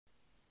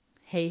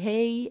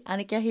Hey,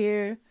 Annika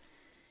here.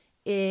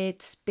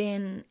 It's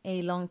been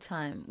a long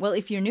time. Well,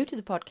 if you're new to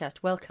the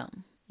podcast,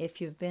 welcome. If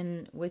you've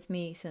been with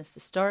me since the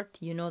start,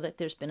 you know that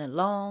there's been a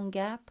long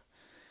gap.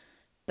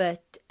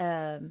 But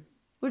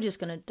we're just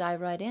going to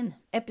dive right in.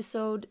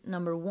 Episode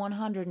number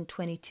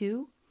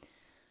 122.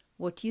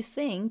 What you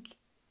think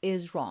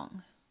is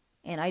wrong.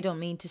 And I don't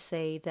mean to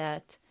say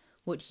that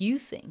what you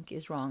think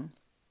is wrong.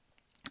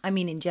 I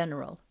mean in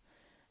general.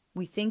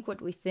 We think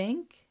what we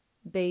think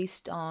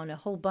based on a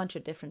whole bunch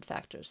of different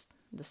factors.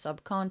 The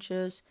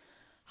subconscious,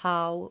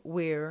 how,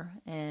 where,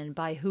 and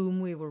by whom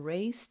we were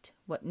raised,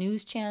 what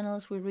news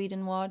channels we read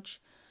and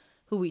watch,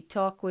 who we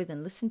talk with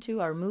and listen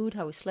to, our mood,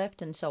 how we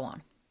slept, and so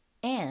on.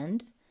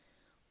 And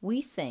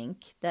we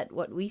think that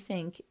what we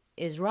think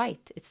is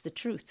right, it's the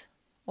truth,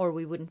 or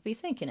we wouldn't be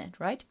thinking it,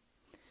 right?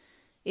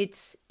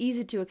 It's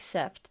easy to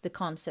accept the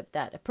concept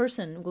that a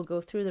person will go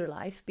through their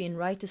life being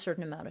right a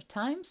certain amount of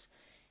times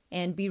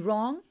and be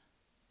wrong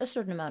a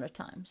certain amount of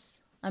times.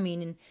 I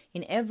mean,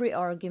 in every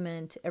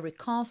argument, every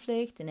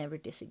conflict, and every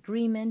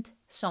disagreement,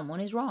 someone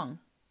is wrong.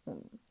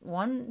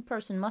 One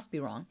person must be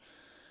wrong.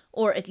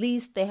 Or at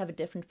least they have a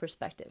different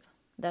perspective.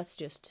 That's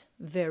just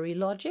very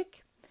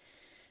logic.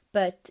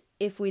 But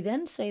if we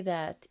then say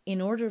that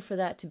in order for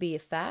that to be a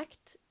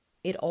fact,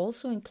 it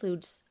also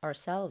includes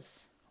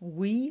ourselves.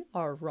 We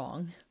are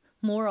wrong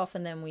more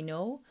often than we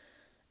know,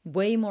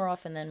 way more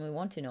often than we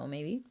want to know,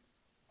 maybe.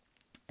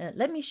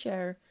 Let me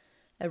share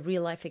a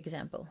real-life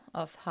example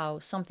of how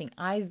something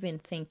I've been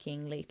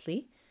thinking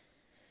lately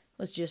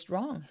was just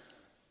wrong.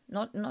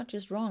 Not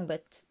just wrong,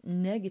 but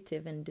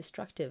negative and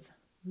destructive.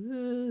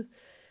 And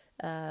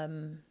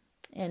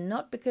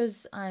not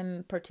because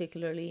I'm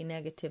particularly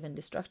negative and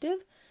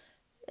destructive.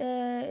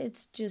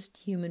 It's just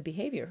human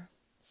behavior.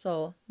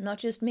 So not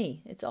just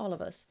me, it's all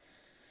of us.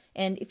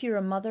 And if you're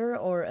a mother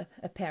or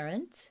a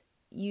parent,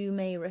 you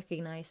may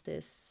recognize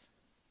this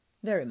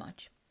very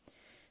much.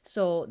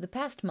 So the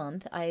past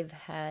month, I've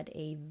had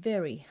a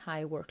very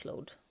high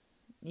workload.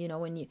 You know,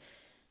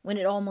 when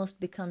it almost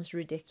becomes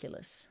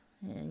ridiculous,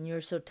 and you're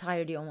so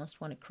tired you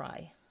almost want to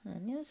cry.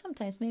 And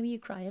sometimes maybe you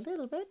cry a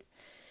little bit.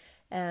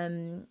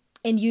 And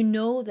you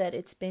know that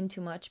it's been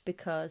too much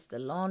because the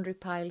laundry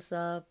piles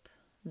up,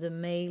 the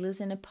mail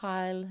is in a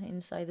pile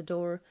inside the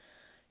door,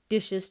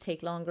 dishes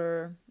take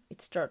longer,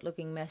 it starts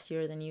looking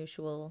messier than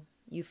usual.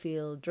 You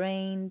feel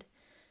drained,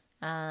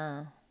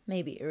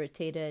 maybe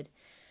irritated.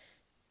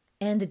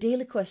 And the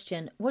daily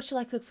question, what shall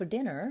I cook for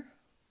dinner,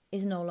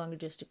 is no longer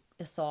just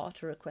a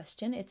thought or a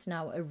question. It's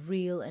now a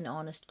real and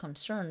honest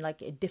concern,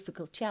 like a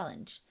difficult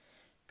challenge,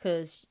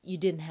 because you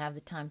didn't have the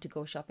time to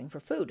go shopping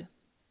for food.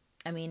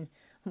 I mean,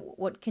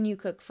 what can you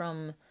cook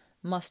from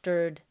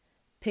mustard,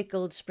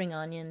 pickled spring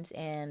onions,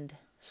 and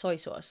soy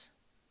sauce?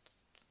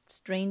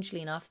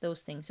 Strangely enough,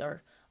 those things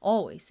are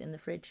always in the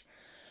fridge.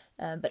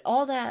 But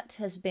all that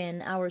has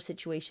been our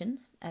situation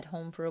at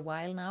home for a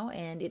while now,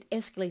 and it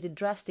escalated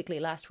drastically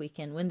last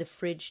weekend when the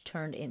fridge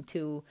turned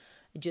into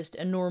just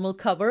a normal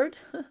cupboard,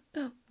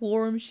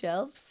 warm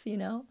shelves,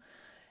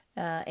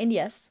 and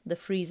yes, the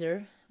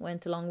freezer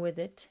went along with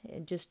it.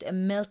 Just a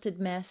melted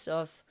mess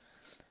of,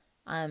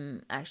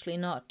 I'm actually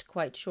not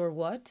quite sure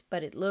what,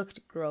 but it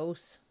looked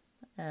gross.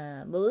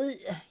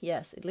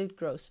 Yes, it looked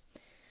gross.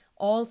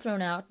 All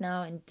thrown out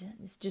now, and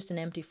it's just an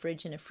empty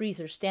fridge and a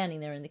freezer standing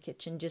there in the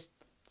kitchen, just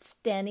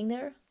standing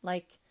there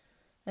like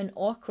an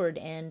awkward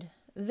and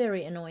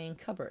very annoying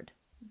cupboard.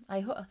 I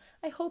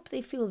hope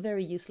they feel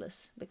very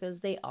useless, because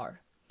they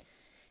are.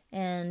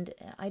 And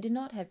I did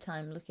not have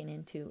time looking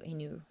into a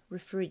new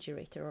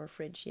refrigerator or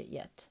fridge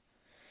yet.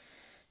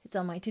 It's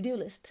on my to-do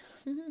list.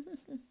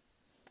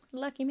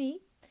 Lucky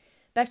me.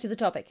 Back to the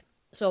topic.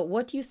 So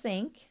what do you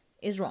think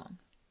is wrong?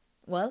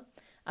 Well,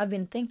 I've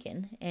been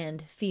thinking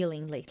and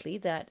feeling lately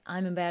that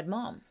I'm a bad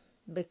mom,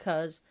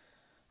 because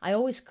I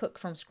always cook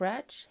from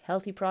scratch,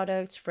 healthy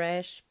products,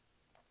 fresh.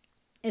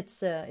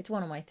 It's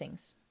one of my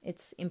things.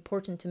 It's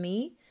important to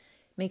me.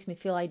 It makes me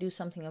feel I do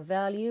something of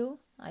value.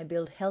 I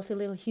build healthy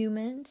little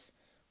humans.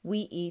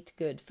 We eat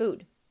good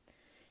food.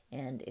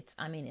 And it's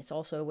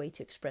also a way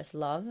to express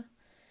love.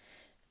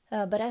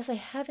 But as I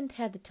haven't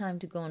had the time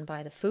to go and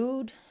buy the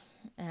food,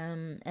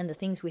 and the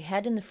things we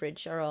had in the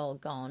fridge are all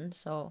gone,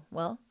 so,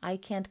 well, I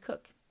can't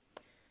cook.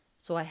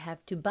 So I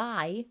have to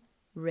buy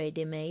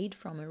ready-made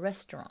from a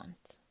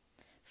restaurant.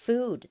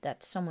 Food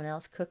that someone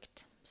else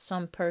cooked,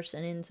 some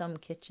person in some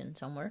kitchen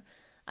somewhere.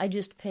 I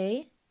just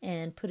pay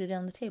and put it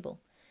on the table.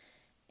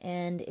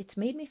 And it's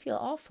made me feel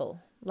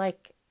awful,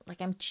 like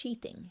I'm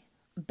cheating.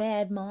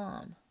 Bad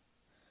mom.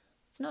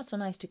 It's not so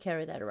nice to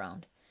carry that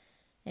around.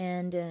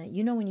 And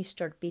when you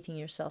start beating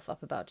yourself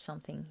up about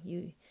something,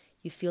 you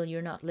feel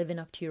you're not living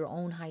up to your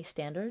own high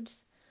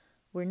standards.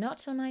 We're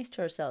not so nice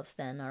to ourselves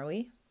then, are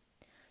we?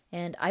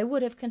 And I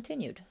would have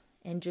continued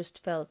and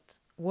just felt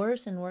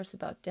worse and worse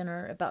about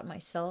dinner, about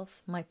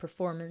myself, my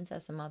performance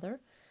as a mother.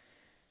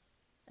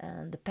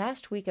 And the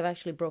past week I've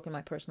actually broken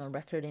my personal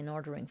record in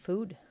ordering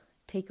food,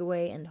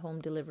 takeaway and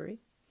home delivery.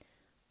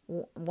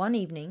 One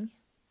evening,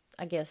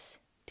 I guess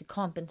to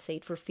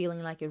compensate for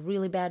feeling like a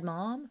really bad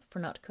mom for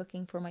not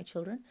cooking for my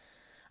children,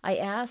 I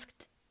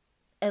asked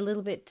a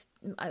little bit,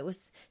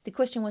 the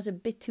question was a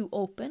bit too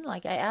open.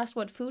 Like I asked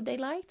what food they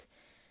liked,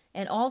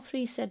 and all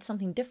three said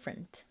something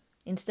different.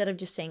 Instead of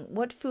just saying,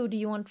 what food do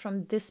you want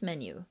from this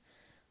menu?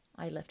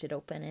 I left it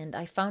open, and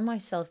I found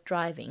myself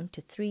driving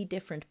to 3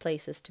 different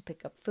places to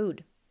pick up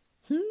food.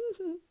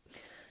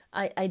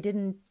 I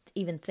didn't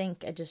even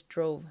think, I just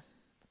drove,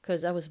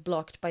 because I was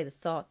blocked by the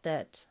thought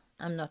that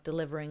I'm not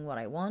delivering what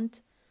I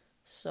want.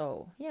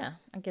 So yeah,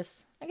 I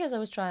guess I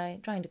was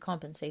trying to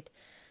compensate.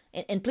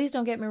 And please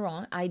don't get me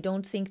wrong, I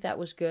don't think that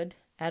was good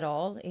at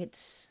all.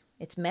 It's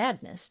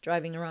madness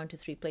driving around to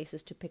 3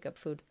 places to pick up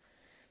food.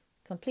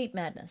 Complete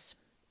madness.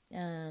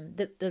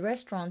 The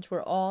restaurants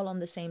were all on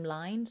the same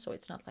line, so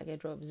it's not like I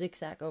drove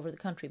zigzag over the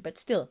country. But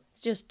still,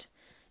 it's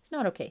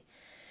not okay.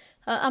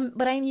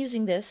 But I'm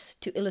using this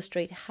to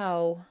illustrate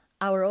how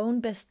our own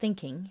best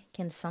thinking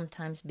can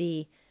sometimes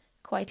be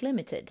quite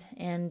limited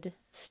and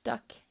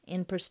stuck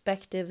in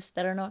perspectives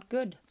that are not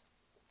good.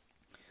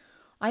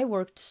 I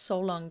worked so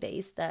long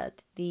days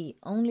that the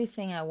only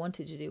thing I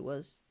wanted to do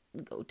was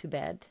go to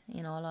bed,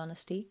 in all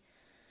honesty.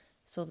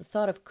 So the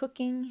thought of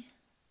cooking,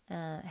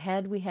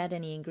 had we had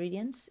any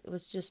ingredients, it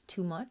was just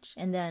too much.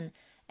 And then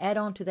add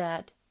on to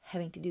that,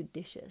 having to do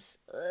dishes.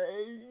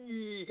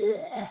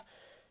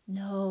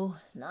 No.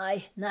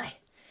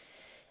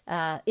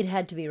 It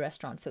had to be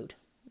restaurant food.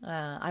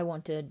 I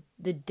wanted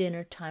the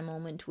dinner time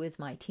moment with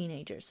my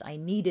teenagers. I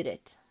needed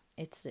it.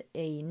 It's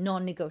a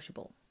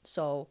non-negotiable.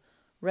 So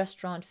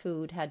restaurant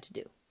food had to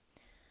do.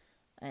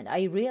 And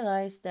I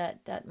realized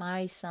that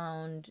may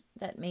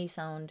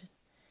sound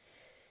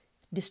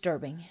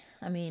disturbing.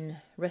 I mean,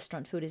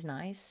 restaurant food is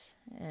nice,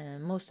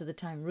 most of the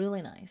time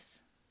really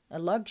nice, a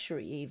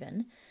luxury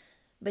even.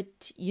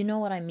 But you know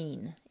what I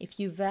mean. If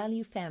you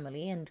value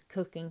family and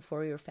cooking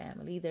for your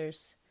family,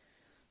 there's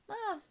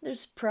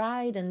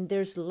pride and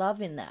there's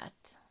love in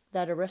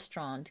that a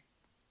restaurant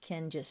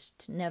can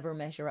just never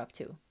measure up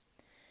to.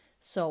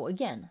 So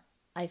again,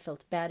 I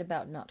felt bad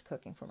about not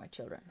cooking for my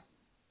children.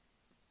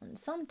 And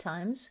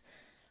sometimes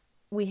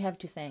we have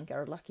to thank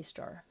our lucky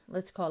star.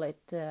 Let's call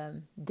it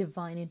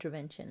divine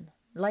intervention.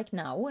 Like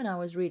now, when I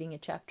was reading a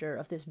chapter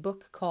of this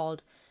book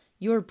called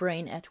Your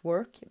Brain at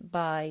Work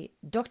by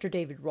Dr.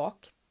 David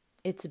Rock.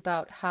 It's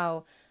about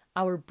how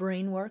our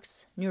brain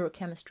works,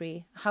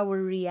 neurochemistry, how we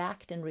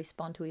react and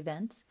respond to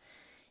events.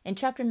 In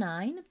chapter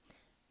 9,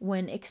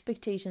 when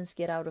expectations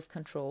get out of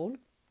control,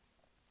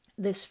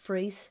 this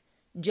phrase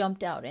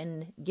jumped out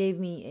and gave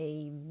me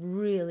a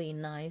really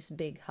nice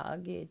big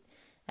hug. It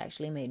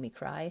actually made me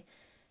cry.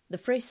 The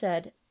phrase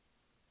said,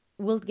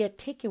 we'll get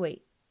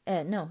takeaway.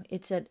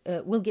 It said,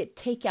 we'll get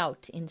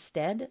takeout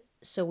instead,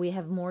 so we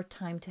have more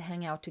time to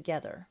hang out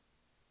together.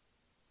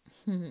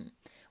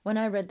 When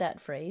I read that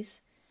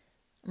phrase,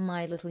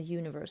 my little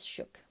universe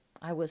shook.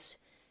 I was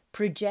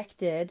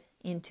projected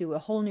into a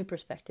whole new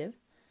perspective.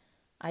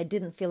 I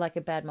didn't feel like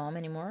a bad mom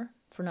anymore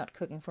for not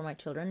cooking for my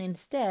children.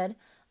 Instead,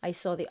 I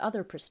saw the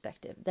other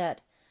perspective,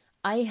 that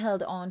I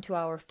held on to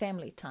our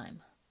family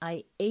time.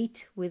 I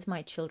ate with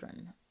my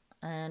children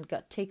and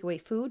got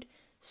takeaway food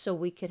so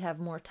we could have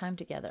more time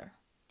together.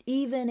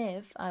 Even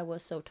if I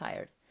was so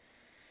tired.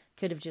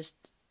 Could have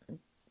just,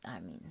 I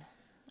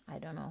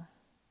don't know,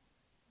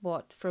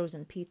 bought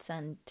frozen pizza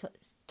and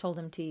told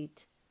them to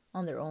eat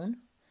on their own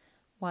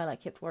while I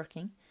kept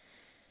working.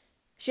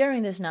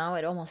 Sharing this now,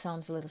 it almost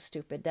sounds a little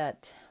stupid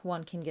that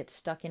one can get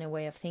stuck in a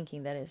way of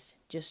thinking that is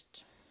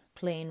just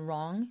plain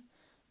wrong.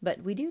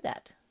 But we do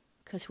that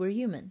because we're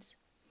humans.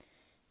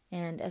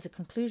 And as a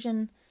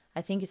conclusion,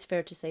 I think it's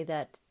fair to say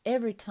that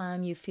every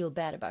time you feel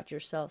bad about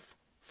yourself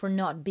for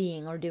not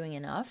being or doing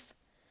enough,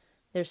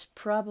 there's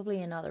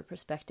probably another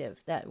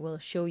perspective that will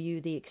show you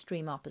the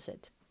extreme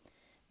opposite.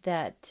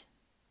 That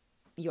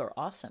you're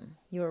awesome,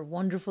 you're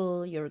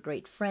wonderful, you're a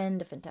great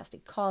friend, a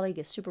fantastic colleague,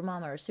 a super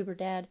mom or a super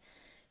dad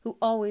who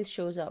always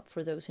shows up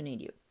for those who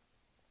need you.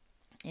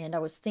 And I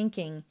was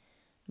thinking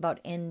about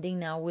ending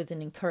now with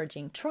an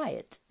encouraging try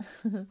it.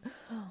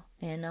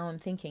 And now I'm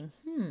thinking,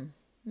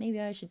 maybe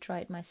I should try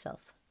it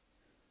myself.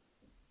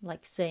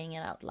 Like saying it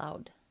out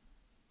loud.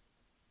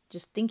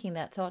 Just thinking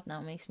that thought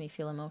now makes me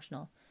feel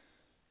emotional.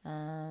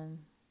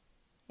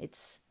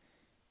 It's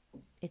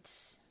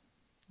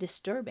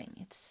disturbing.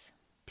 It's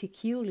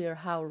peculiar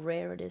how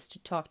rare it is to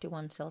talk to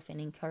oneself in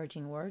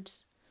encouraging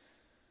words.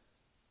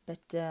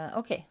 But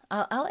okay,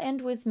 I'll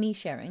end with me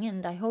sharing,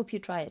 and I hope you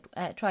try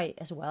it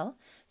as well.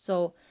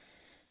 So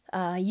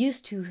I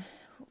used to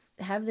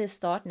have this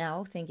thought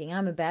now, thinking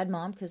I'm a bad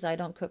mom because I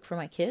don't cook for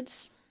my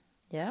kids.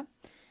 Yeah,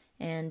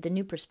 and the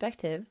new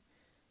perspective,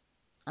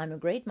 I'm a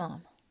great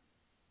mom.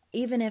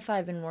 Even if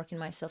I've been working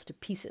myself to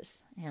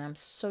pieces and I'm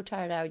so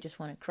tired I just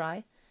want to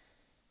cry,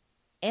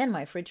 and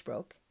my fridge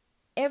broke,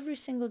 every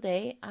single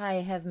day I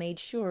have made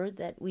sure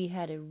that we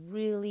had a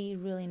really,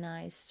 really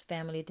nice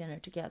family dinner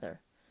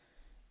together,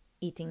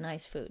 eating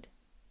nice food.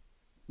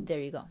 There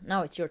you go.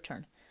 Now it's your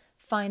turn.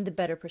 Find the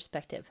better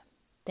perspective.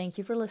 Thank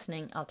you for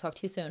listening. I'll talk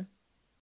to you soon.